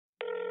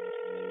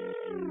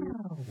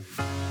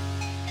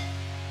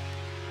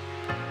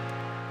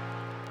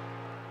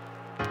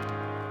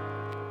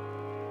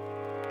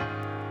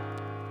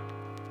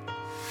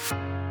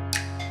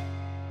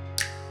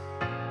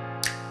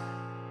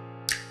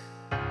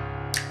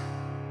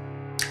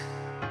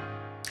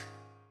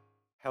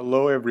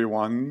Hello,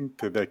 everyone,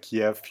 to the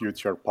Kiev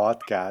Future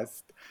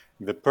podcast.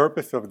 The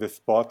purpose of this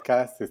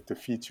podcast is to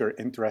feature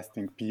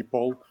interesting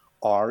people,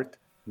 art,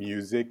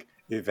 music,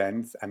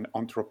 events, and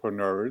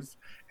entrepreneurs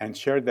and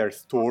share their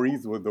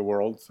stories with the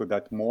world so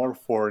that more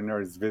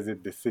foreigners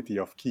visit the city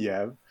of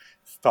Kiev,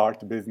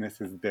 start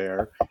businesses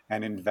there,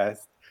 and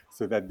invest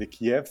so that the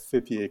Kiev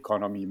city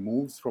economy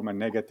moves from a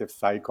negative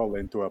cycle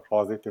into a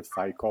positive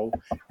cycle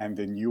and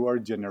the newer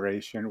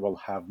generation will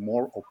have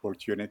more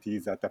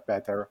opportunities at a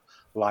better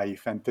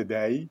life. And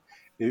today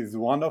is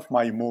one of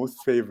my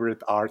most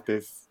favorite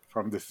artists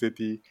from the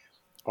city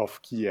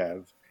of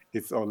Kiev.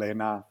 It's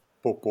Olena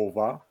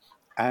Popova.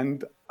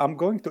 And I'm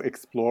going to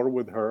explore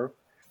with her.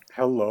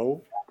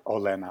 Hello,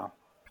 Olena.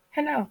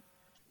 Hello.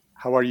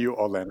 How are you,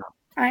 Olena?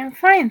 I'm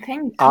fine,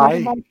 thanks. What I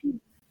about you?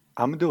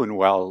 I'm doing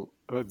well.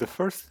 The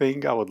first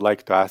thing I would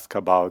like to ask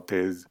about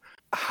is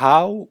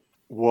how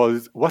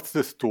what's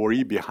the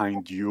story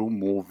behind you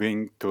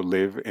moving to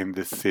live in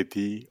the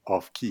city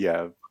of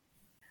Kiev?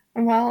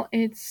 Well,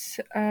 it's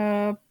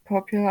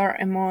popular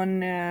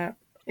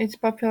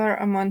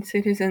among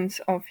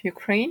citizens of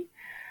Ukraine.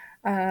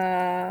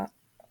 Uh,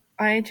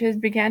 I just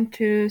began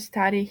to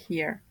study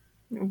here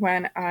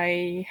when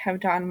I have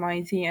done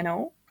my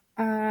ZNO.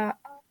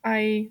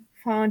 I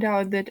found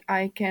out that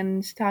I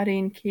can study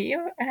in Kiev,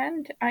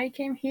 and I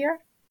came here.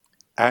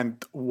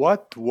 And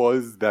what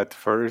was that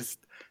first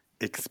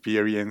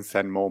experience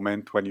and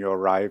moment when you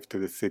arrived to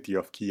the city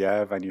of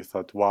Kiev and you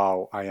thought,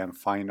 wow, I am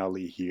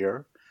finally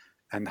here?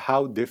 And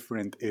how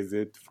different is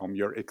it from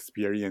your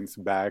experience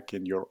back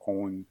in your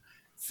own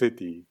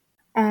city?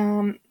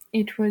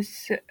 It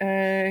was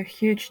a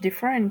huge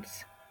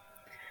difference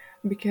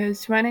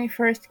because when I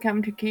first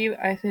came to Kiev,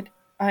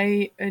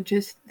 I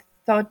just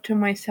thought to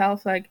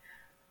myself like,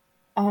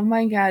 "Oh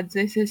my God,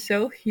 this is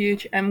so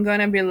huge! I'm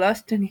gonna be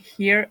lost in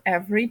here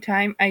every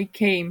time I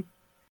came."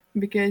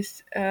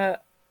 Because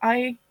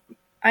I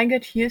I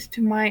got used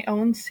to my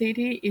own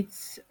city.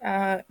 It's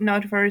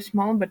not very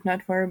small, but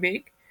not very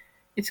big.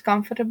 It's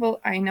comfortable.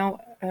 I know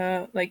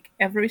like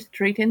every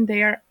street in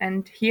there,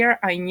 and here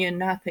I knew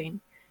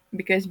nothing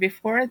because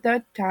before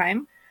that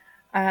time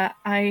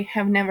I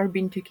have never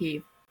been to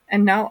Kiev,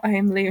 and now I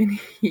am living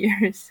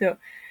here. So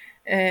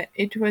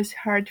it was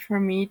hard for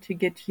me to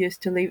get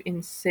used to live in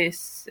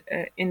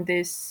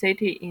this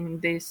city, in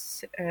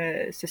this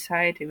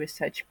society with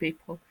such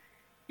people.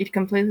 It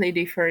completely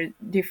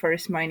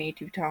differs my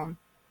native town.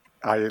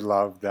 I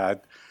love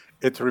that.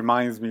 It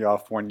reminds me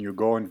of when you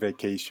go on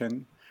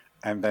vacation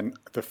and then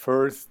the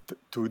first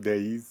 2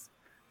 days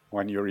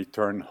when you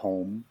return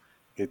home,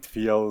 it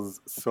feels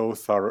so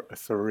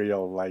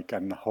surreal, like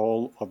a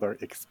whole other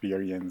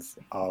experience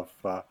of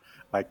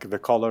like the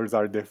colors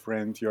are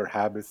different, your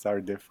habits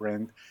are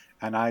different.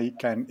 And I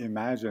can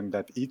imagine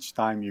that each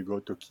time you go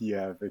to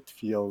Kiev, it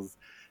feels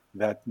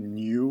that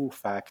new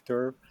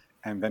factor.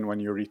 And then when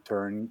you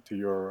return to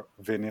your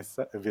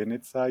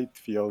Vinica, it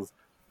feels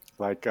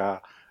like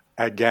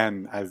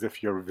again as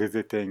if you're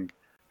visiting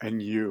a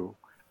new.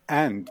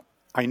 And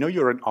I know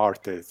you're an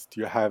artist.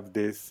 You have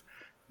this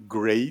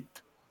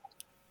great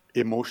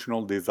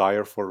emotional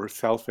desire for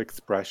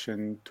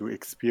self-expression, to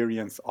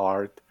experience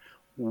art.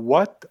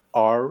 What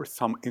are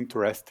some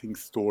interesting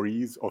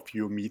stories of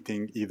you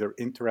meeting either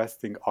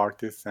interesting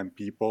artists and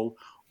people,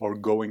 or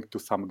going to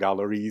some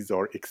galleries,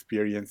 or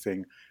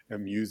experiencing a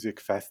music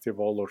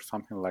festival or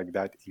something like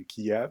that in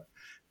Kiev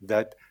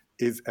that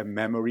is a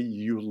memory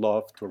you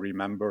love to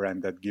remember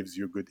and that gives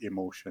you good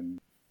emotion?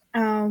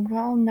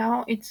 Well,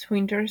 now it's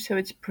winter, so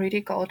it's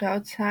pretty cold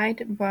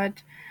outside,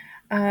 but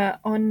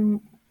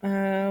on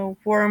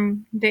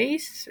warm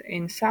days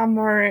in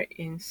summer,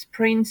 in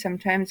spring,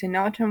 sometimes in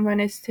autumn when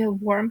it's still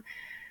warm,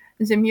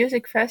 the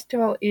music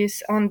festival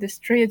is on the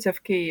streets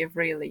of Kiev,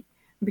 really,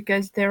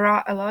 because there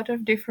are a lot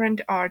of different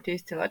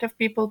artists, a lot of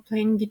people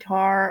playing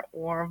guitar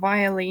or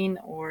violin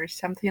or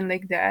something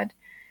like that.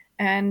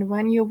 And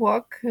when you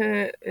walk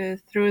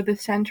through the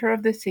center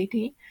of the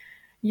city,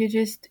 you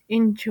just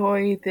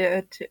enjoy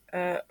that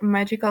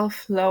magical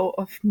flow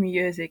of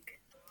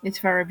music. It's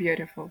very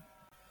beautiful.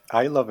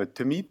 I love it.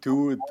 To me,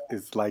 too, it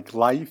is like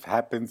life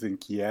happens in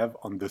Kiev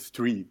on the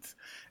streets.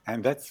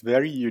 And that's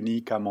very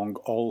unique among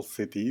all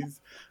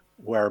cities,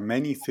 where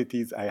many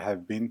cities I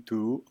have been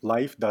to,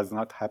 life does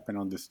not happen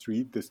on the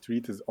street. The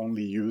street is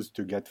only used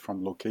to get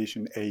from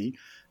location A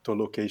to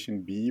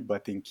location B.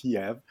 But in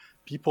Kiev,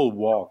 people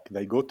walk,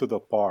 they go to the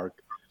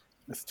park,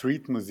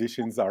 street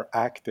musicians are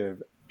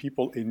active,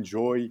 people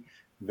enjoy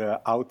the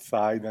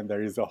outside, and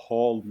there is a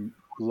whole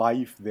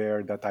life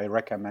there that I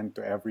recommend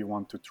to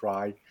everyone to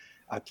try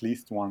at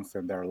least once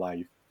in their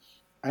life.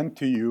 And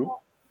to you,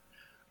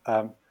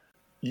 um,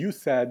 you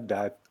said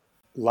that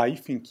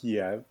life in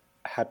Kiev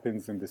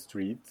happens in the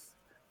streets,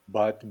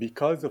 but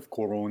because of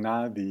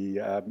Corona,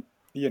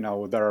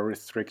 there are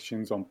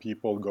restrictions on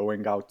people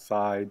going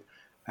outside,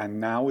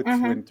 and now it's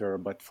Hmm. winter.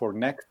 But for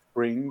next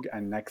spring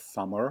and next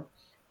summer,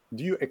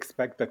 do you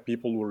expect that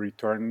people will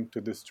return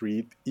to the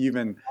street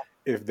even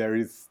if there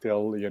is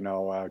still,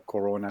 a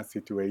corona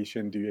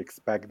situation, do you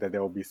expect that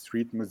there will be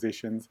street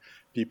musicians,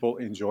 people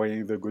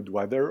enjoying the good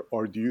weather,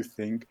 or do you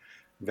think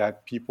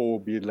that people will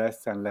be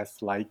less and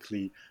less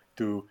likely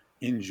to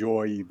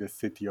enjoy the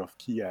city of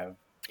Kiev?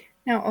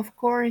 Now, of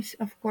course,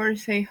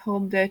 I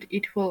hope that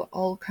it will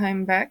all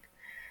come back.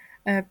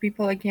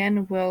 People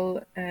again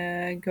will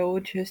go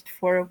just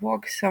for a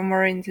walk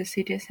somewhere in the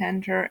city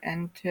center,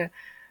 and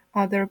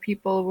other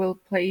people will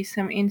play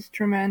some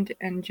instrument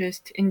and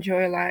just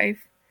enjoy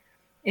life.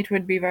 It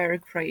would be very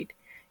great.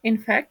 In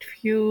fact,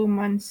 few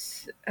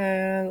months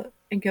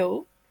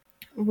ago,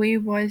 we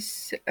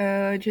was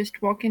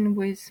just walking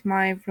with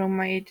my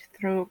roommate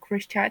through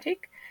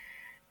Christiatic,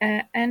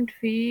 and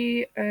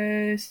we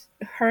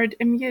heard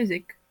a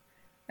music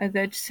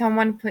that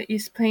someone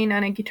is playing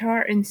on a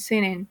guitar and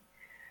singing.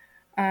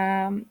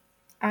 Um,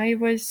 I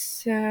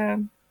was.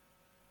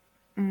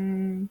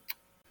 Mm,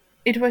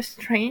 it was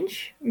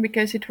strange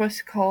because it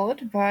was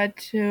cold,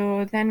 but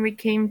then we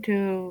came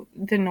to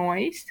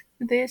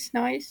this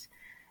noise,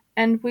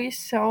 and we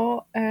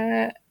saw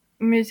a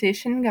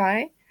musician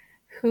guy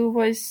who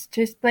was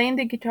just playing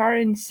the guitar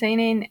and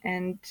singing,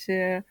 and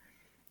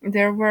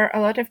there were a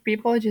lot of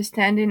people just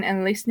standing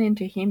and listening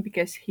to him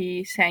because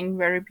he sang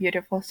very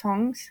beautiful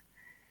songs.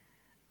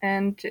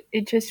 And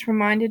it just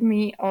reminded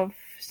me of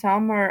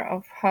summer,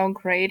 of how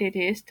great it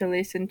is to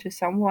listen to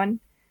someone,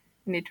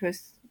 and it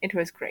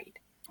was great.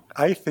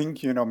 I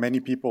think, many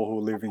people who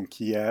live in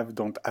Kiev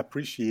don't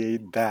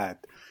appreciate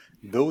that.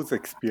 Those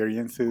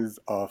experiences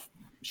of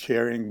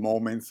sharing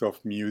moments of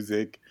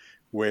music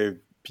with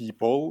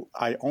people,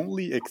 I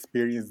only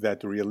experienced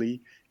that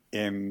really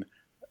in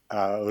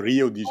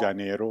Rio de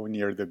Janeiro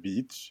near the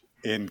beach,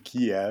 in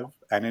Kiev,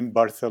 and in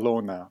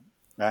Barcelona.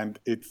 And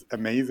it's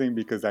amazing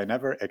because I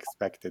never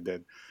expected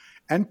it.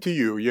 And to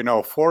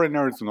you,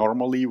 foreigners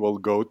normally will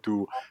go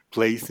to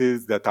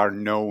places that are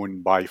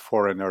known by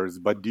foreigners,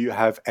 but do you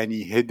have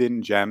any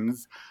hidden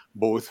gems,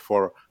 both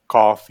for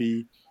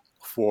coffee,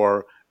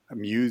 for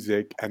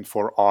music, and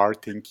for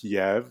art in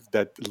Kiev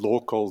that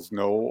locals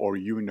know or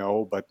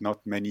but not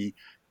many,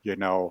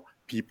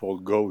 people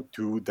go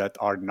to that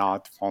are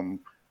not from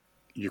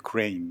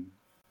Ukraine?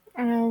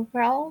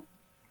 Well,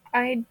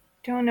 I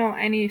don't know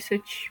any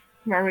such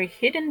very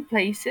hidden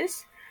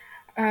places,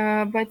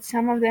 but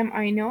some of them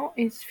I know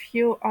is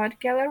few art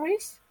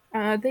galleries.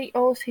 They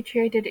all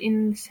situated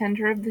in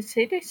center of the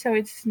city, so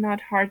it's not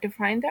hard to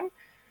find them.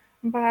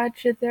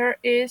 But there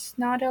is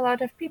not a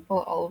lot of people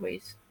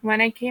always.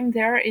 When I came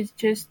there, it's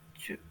just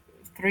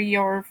 3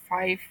 or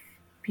 5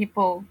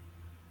 people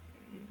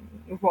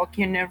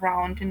walking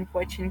around and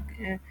watching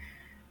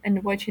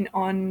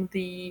on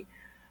the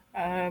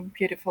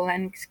beautiful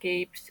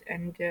landscapes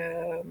and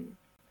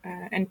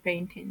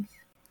paintings.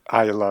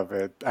 I love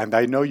it. And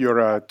I know you're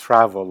a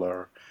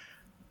traveler.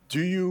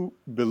 Do you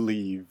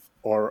believe,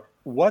 or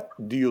what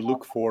do you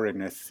look for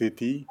in a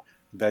city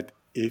that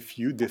if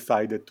you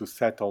decided to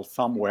settle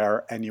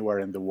somewhere, anywhere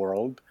in the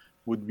world,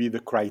 would be the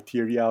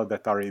criteria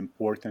that are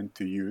important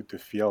to you to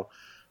feel,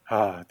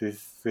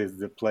 this is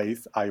the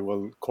place I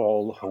will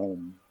call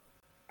home?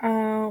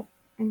 Uh,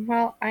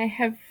 well, I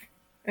have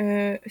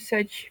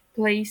such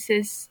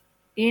places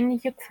in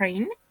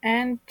Ukraine,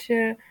 and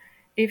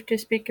if to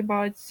speak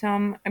about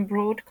some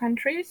abroad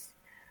countries,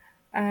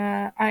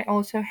 I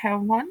also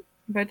have one,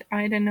 but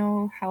I don't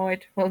know how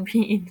it will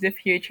be in the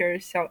future.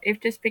 So, if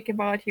to speak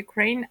about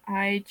Ukraine,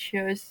 I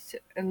choose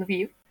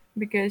Lviv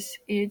because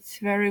it's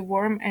very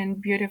warm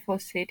and beautiful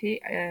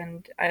city,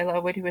 and I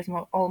love it with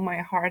all my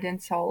heart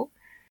and soul.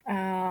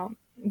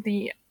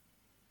 The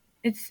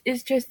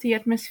it's just the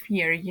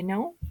atmosphere,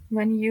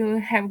 when you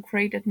have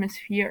great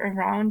atmosphere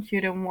around, you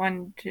don't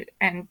want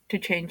to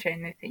change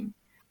anything.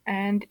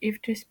 And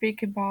if to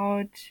speak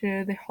about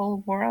the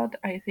whole world,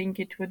 I think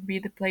it would be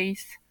the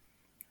place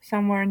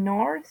somewhere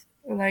north,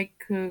 like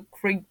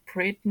Great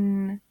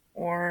Britain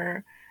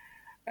or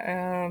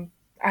uh,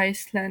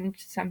 Iceland,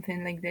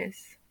 something like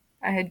this.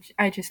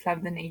 I just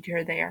love the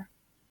nature there.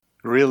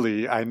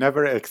 Really, I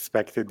never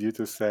expected you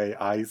to say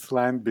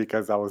Iceland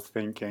because I was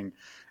thinking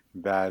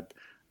that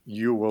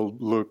you will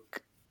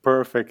look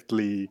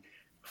perfectly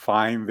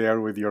fine there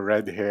with your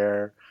red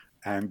hair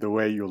and the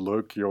way you'll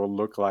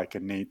look like a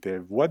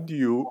native. What do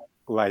you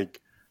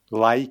like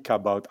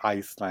about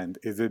Iceland?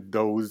 Is it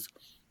those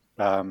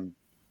um,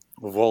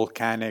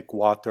 volcanic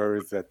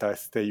waters that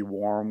stay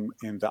warm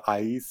in the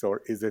ice,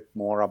 or is it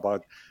more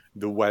about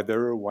the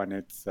weather when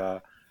it's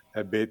a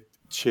bit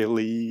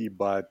chilly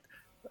but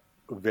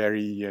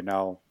very,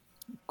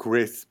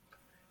 crisp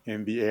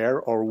in the air?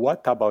 Or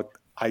what about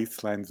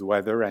Iceland's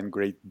weather and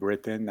Great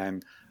Britain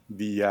and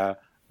the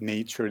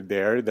nature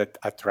there that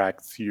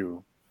attracts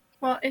you?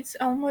 Well, it's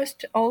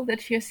almost all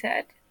that you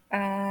said.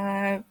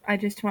 I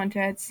just want to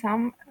add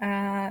some.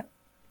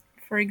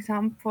 For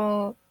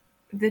example,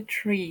 the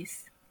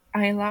trees.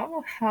 I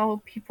love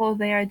how people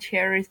there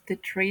cherish the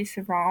trees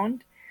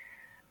around.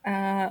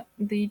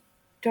 They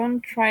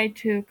don't try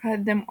to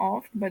cut them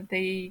off, but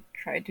they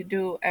try to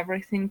do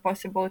everything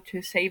possible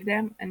to save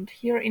them. And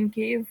here in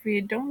Kiev,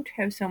 we don't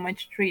have so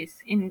much trees.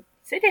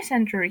 City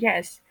center,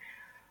 yes,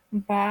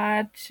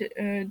 but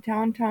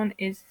downtown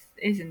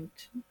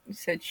isn't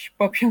such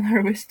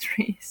popular with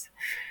trees,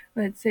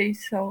 let's say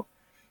so.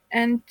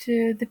 And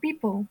the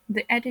people,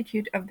 the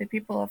attitude of the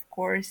people, of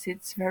course,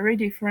 it's very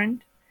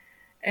different.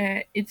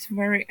 It's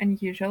very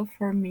unusual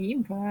for me,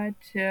 but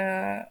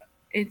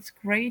it's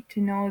great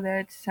to know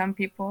that some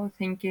people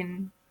think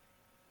in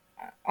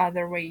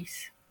other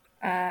ways.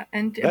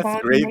 And That's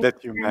about great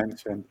that you nature,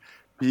 mentioned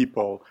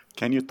people.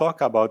 Can you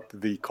talk about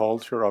the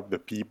culture of the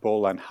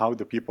people and how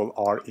the people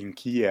are in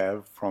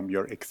Kiev from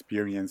your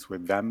experience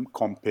with them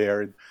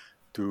compared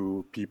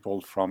to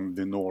people from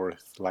the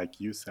north, like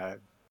you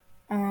said?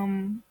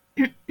 um,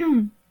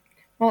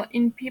 well,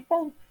 in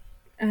people,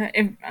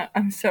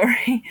 I'm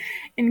sorry,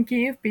 in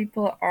Kiev,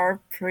 people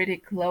are pretty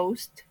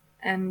closed,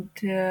 and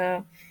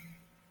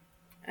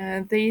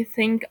they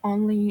think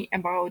only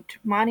about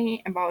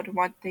money, about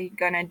what they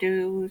gonna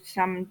do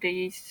some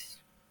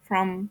days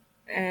from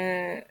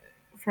uh,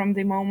 from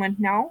the moment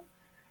now,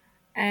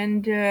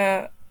 and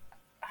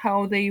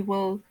how they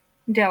will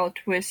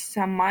dealt with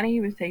some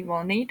money which they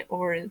will need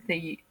or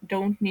they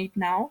don't need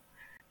now.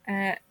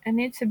 And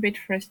it's a bit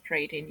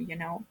frustrating, you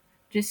know.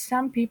 Just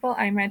some people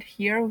I met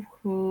here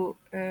who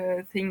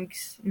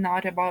thinks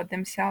not about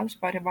themselves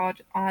but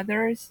about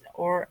others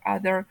or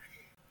other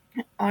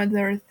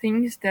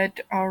things that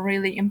are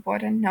really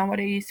important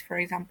nowadays. For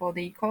example,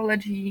 the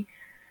ecology,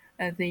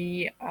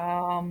 the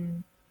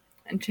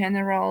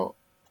general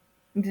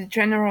the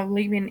general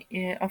living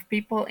of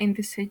people in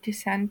the city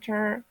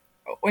center,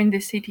 or in the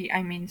city.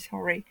 I mean,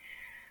 sorry.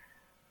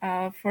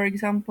 For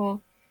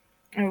example,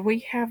 we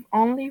have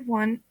only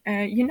one.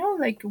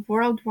 Like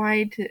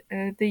worldwide,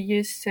 they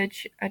use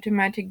such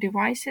automatic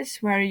devices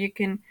where you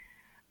can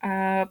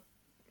uh,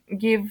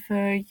 give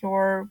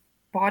your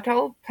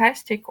bottle,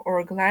 plastic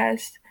or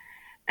glass,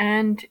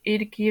 and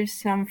it gives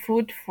some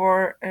food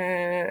for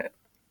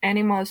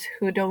animals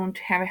who don't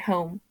have a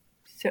home.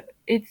 So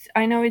it's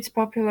I know it's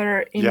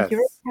popular in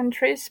Europe Yes.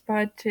 countries,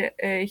 but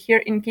here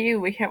in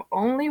Kyiv we have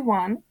only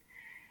one,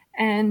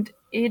 and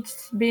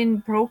it's been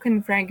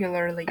broken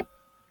regularly.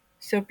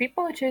 So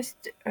people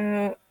just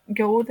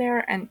go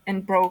there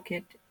and broke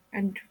it,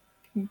 and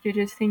you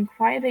just think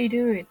why they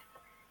do it.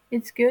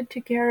 It's good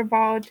to care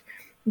about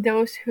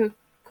those who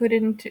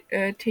couldn't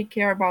take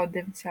care about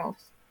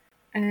themselves,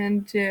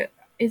 and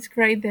it's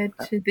great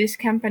that this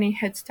company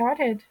had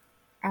started.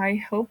 I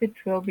hope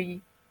it will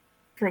be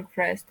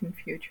progressed in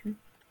future.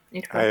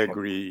 It I will help.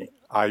 agree.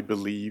 I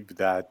believe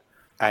that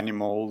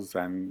animals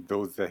and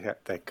those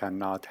that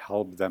cannot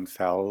help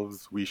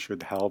themselves, we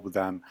should help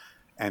them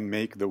and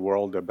make the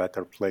world a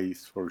better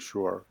place for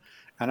sure.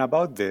 And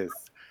about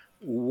this,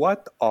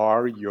 what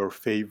are your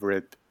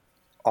favorite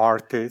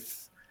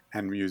artists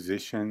and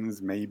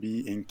musicians,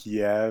 maybe in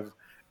Kiev,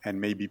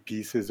 and maybe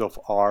pieces of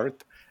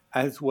art,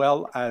 as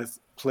well as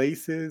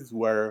places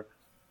where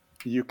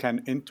you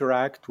can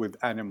interact with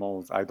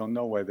animals? I don't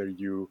know whether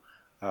you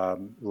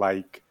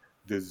like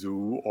the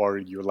zoo or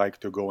you like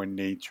to go in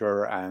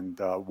nature and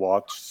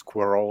watch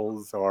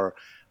squirrels, or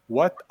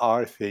what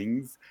are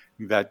things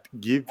that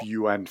give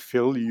you and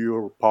fill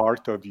your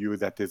part of you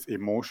that is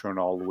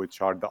emotional,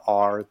 which are the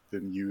art,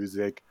 the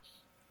music,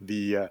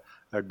 the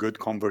good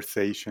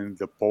conversation,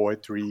 the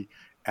poetry,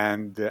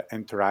 and the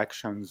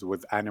interactions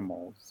with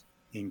animals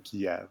in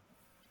Kiev?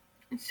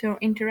 So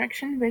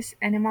interaction with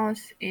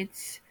animals,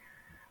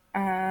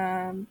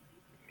 um,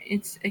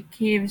 it's a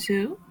Kiev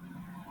Zoo.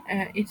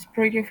 It's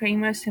pretty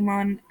famous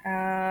among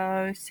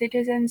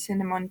citizens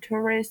and among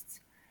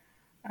tourists.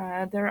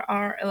 There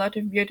are a lot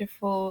of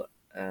beautiful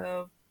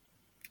uh,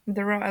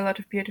 there are a lot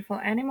of beautiful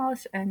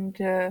animals,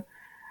 and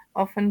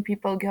often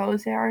people go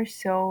there.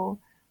 So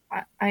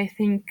I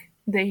think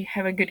they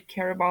have a good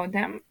care about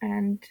them,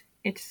 and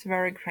it's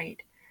very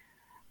great.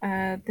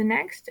 The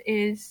next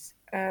is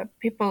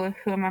people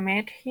whom I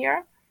met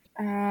here.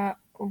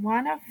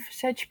 One of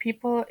such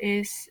people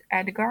is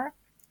Edgar.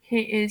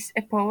 He is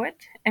a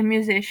poet, a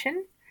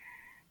musician,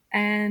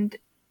 and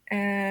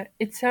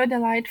it's so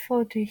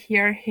delightful to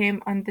hear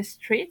him on the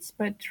streets.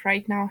 But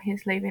right now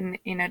he's living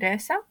in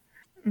Odessa.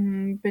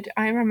 But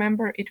I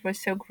remember it was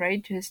so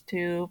great just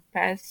to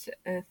pass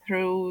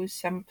through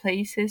some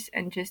places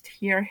and just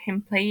hear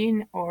him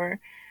playing or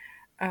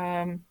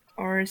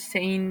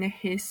saying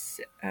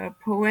his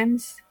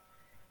poems.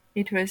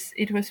 It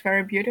was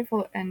very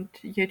beautiful, and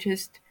you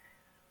just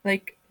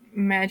like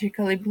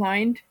magically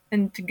blind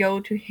and to go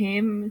to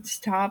him,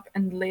 stop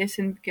and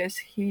listen because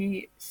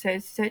he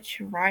says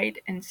such right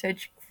and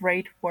such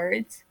great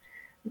words.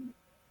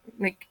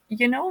 Like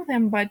you know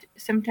them, but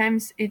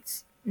sometimes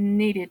it's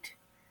needed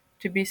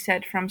to be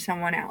said from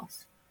someone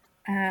else.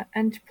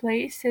 And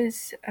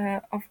places,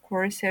 of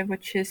course,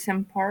 which is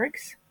some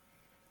parks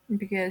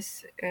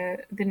because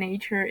the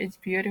nature is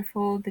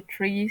beautiful, the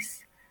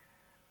trees.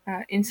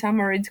 In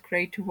summer, it's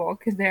great to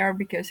walk there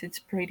because it's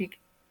pretty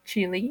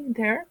chilly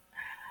there.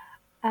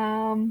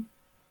 Um,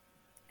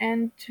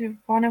 and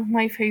one of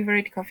my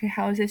favorite coffee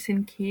houses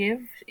in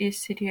Kiev is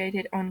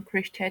situated on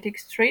Krishchetik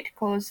Street,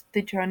 called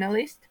The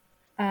Journalist.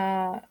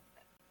 Uh,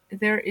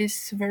 there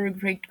is very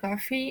great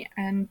coffee,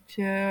 and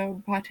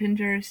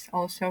bartenders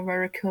also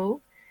very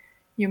cool.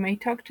 You may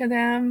talk to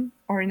them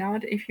or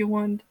not if you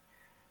want,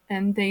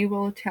 and they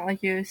will tell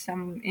you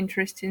some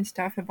interesting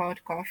stuff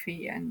about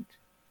coffee and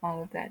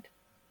all of that.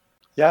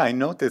 Yeah, I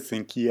noticed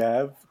in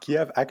Kiev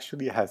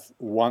actually has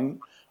one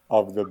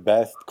of the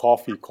best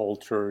coffee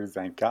cultures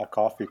and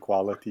coffee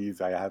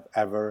qualities I have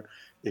ever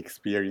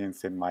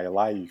experienced in my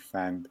life.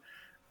 And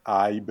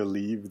I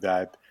believe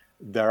that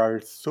there are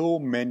so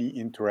many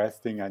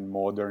interesting and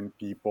modern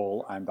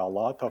people, and a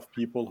lot of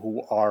people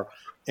who are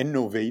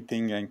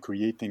innovating and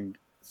creating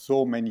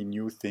so many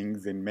new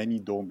things in many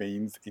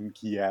domains in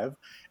Kiev.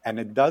 And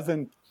it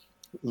doesn't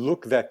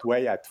look that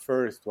way at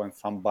first when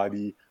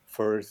somebody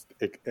first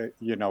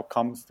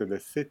comes to the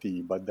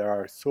city, but there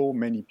are so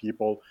many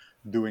people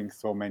doing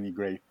so many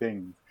great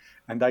things.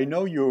 And I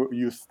know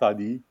you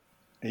study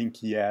in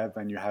Kiev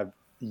and you have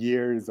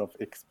years of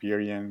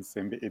experience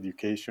in the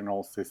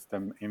educational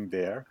system in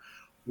there.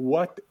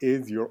 What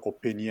is your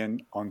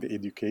opinion on the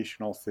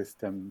educational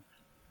system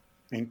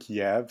in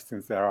Kiev,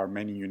 since there are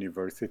many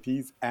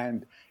universities?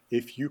 And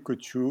if you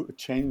could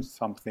change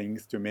some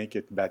things to make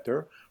it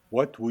better,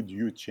 what would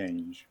you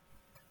change?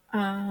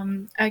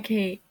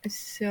 Okay,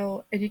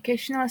 so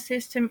educational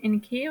system in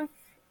Kiev.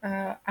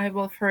 I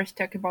will first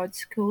talk about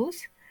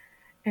schools.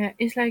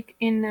 It's like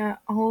in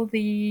all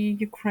the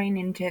Ukraine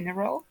in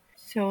general.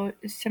 So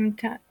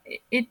sometimes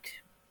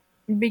it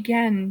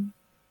began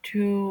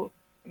to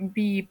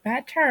be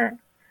better,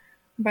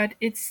 but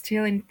it's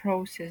still in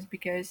process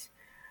because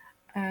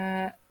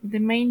the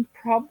main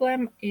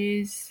problem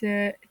is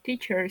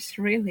teachers.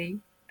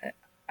 Really,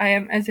 I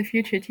am as a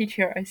future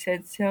teacher. I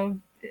said so.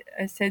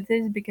 I said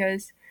this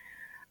because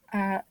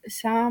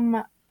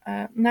some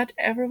not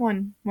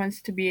everyone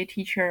wants to be a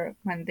teacher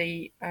when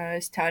they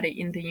study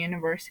in the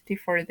university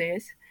for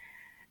this.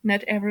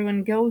 Not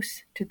everyone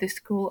goes to the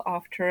school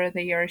after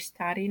they are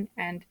studying,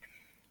 and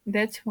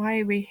that's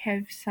why we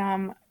have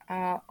some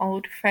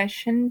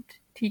old-fashioned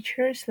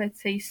teachers,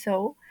 let's say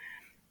so,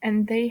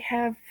 and they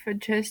have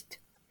just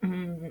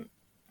mm,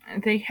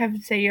 they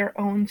have their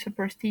own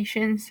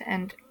superstitions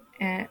and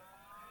uh,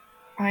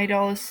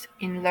 idols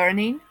in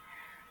learning,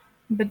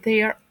 but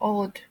they are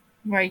old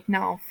right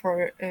now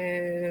for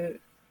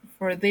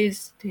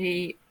these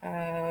the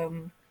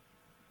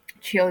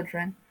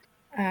children.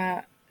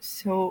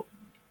 So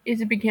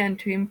it began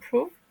to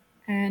improve,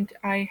 and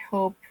I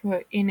hope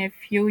in a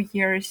few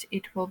years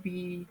it will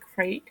be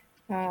great.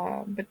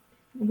 But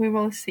we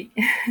will see.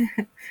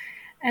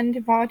 And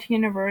about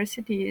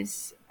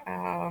universities,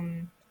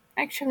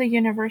 actually,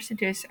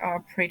 universities are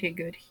pretty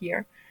good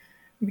here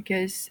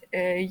because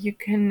you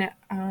can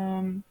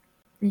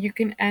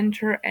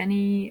enter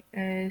any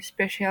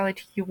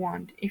specialty you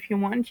want. If you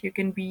want, you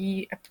can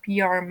be a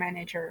PR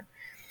manager.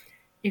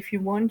 If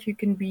you want, you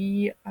can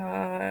be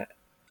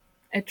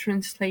a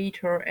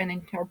translator, an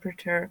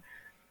interpreter,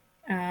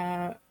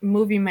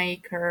 movie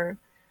maker,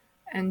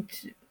 and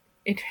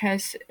it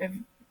has a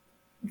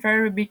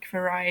very big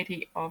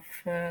variety of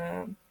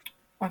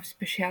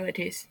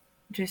specialities.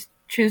 Just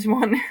choose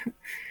one.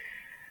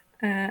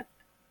 And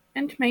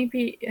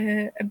maybe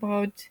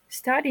about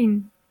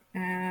studying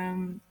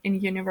in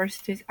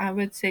universities, I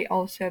would say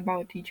also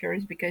about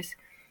teachers because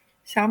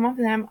some of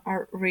them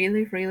are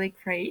really, really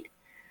great,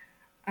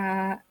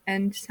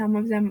 and some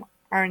of them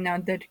are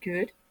not that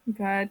good.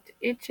 But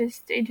it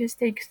just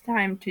takes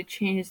time to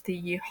change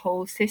the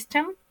whole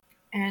system.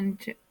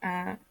 And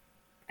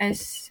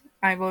as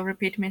I will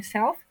repeat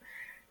myself,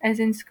 as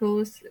in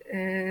schools,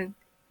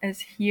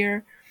 as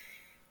here,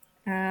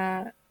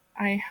 uh,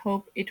 I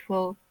hope it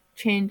will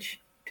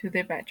change to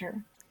the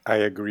better. I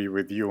agree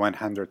with you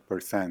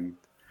 100%.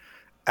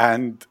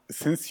 And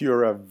since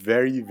you're a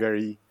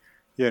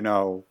you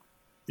know,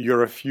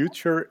 you're a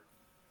future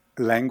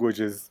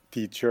languages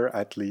teacher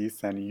at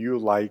least, and you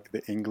like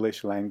the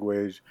English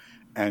language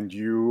and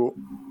you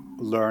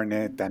learn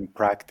it and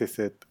practice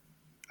it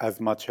as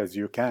much as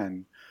you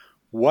can,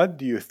 what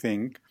do you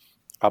think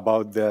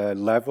about the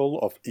level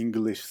of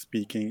English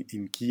speaking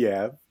in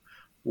Kiev?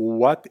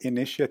 What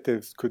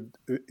initiatives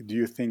do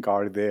you think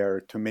are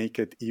there to make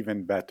it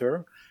even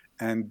better?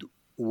 And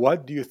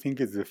what do you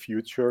think is the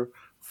future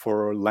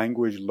for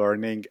language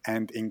learning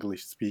and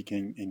English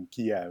speaking in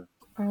Kiev?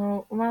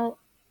 Well,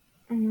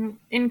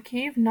 in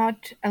Kiev,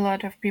 not a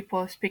lot of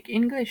people speak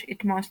English.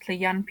 It's mostly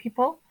young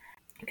people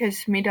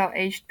because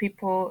middle-aged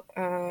people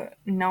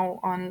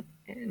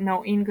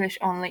know English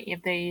only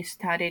if they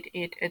studied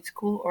it at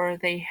school or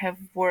they have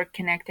work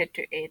connected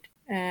to it.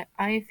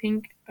 I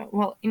think,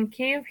 well, in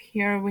Kiev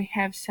here we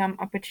have some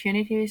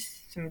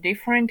opportunities, some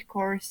different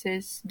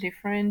courses,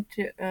 different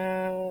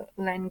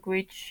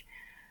language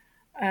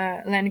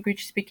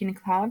speaking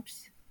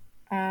clubs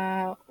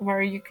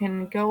where you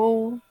can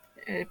go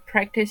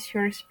practice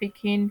your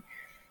speaking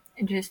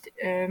and just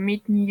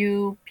meet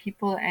new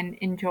people and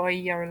enjoy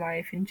your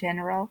life in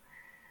general.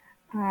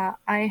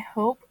 I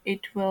hope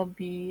it will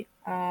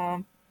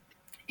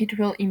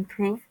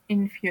improve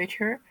in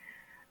future.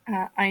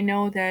 I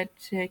know that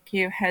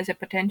Kiev has a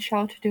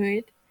potential to do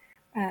it,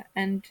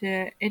 And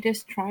it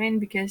is trying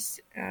because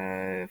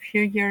a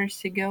few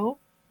years ago,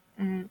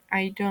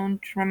 I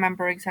don't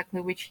remember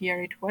exactly which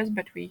year it was,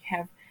 but we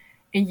have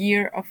a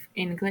year of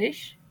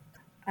English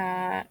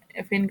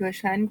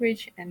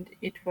language, and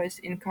it was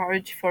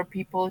encouraged for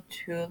people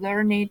to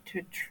learn it,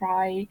 to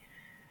try,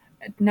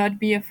 not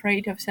be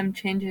afraid of some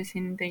changes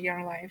in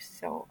their lives.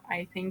 So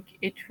I think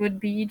it would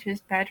be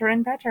just better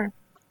and better.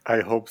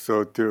 I hope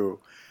so too.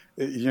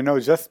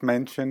 Just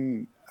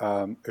mention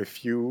a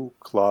few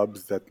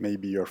clubs that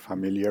maybe you're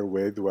familiar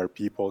with where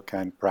people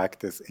can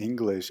practice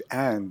English.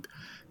 And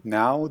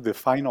now the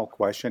final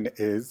question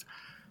is,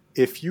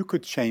 if you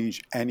could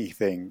change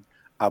anything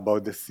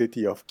about the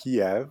city of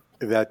Kiev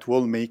that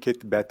will make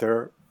it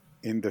better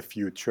in the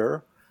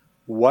future,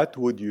 what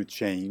would you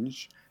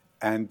change?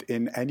 And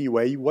in any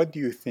way, what do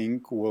you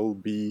think will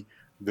be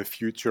the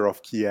future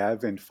of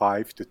Kiev in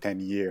 5 to 10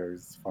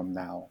 years from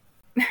now?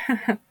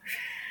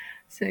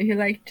 So you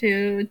like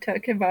to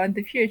talk about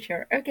the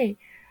future. Okay.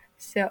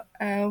 So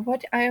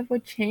what I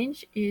would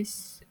change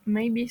is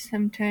maybe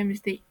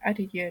sometimes the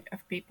attitude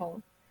of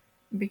people,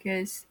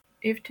 because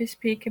if to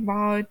speak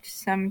about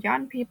some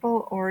young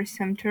people or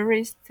some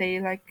tourists, they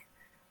like,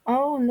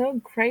 oh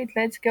look, great,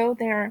 let's go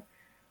there,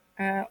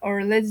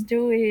 or let's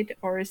do it,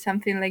 or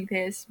something like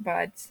this.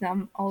 But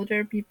some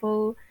older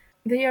people,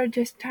 they are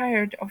just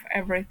tired of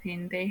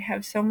everything. They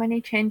have so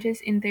many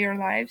changes in their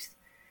lives,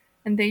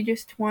 and they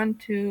just want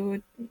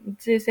to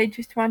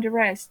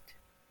rest.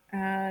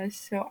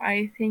 So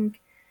I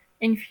think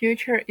in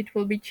future it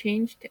will be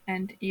changed,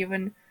 and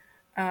even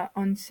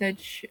on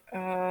such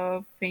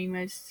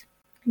famous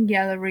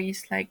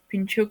galleries like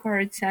Pinchuk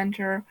Art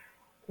Center,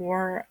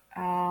 or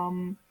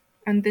on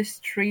the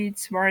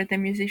streets where the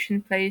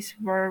musician plays,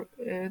 where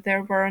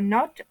there were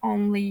not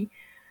only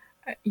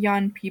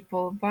young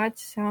people but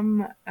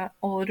some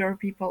older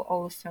people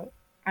also.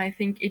 I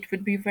think it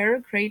would be very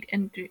great,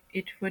 and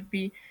it would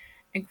be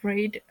a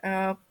great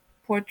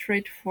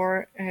portrait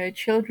for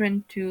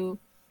children to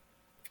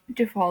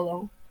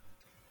follow.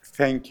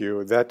 Thank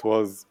you. That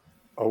was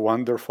a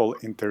wonderful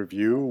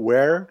interview.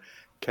 Where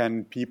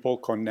can people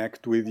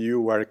connect with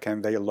you? Where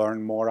can they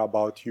learn more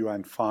about you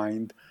and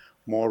find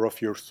more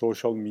of your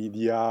social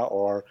media?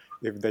 Or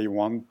if they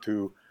want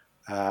to,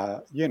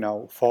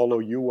 follow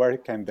you, where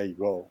can they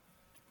go?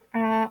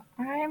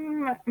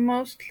 I'm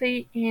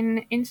mostly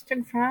in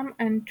Instagram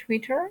and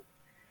Twitter.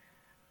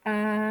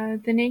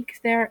 The nick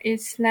there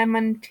is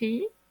Lemon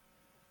Tea,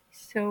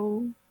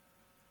 so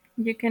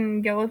you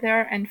can go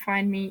there and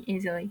find me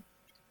easily.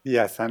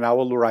 Yes, and I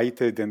will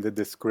write it in the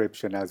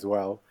description as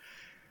well.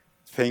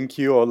 Thank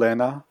you,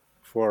 Olena,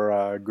 for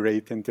a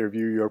great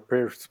interview. Your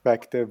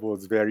perspective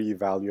was very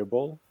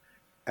valuable,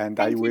 and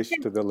I Thank you wish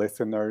too. to the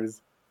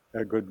listeners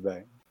a good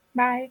day.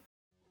 Bye.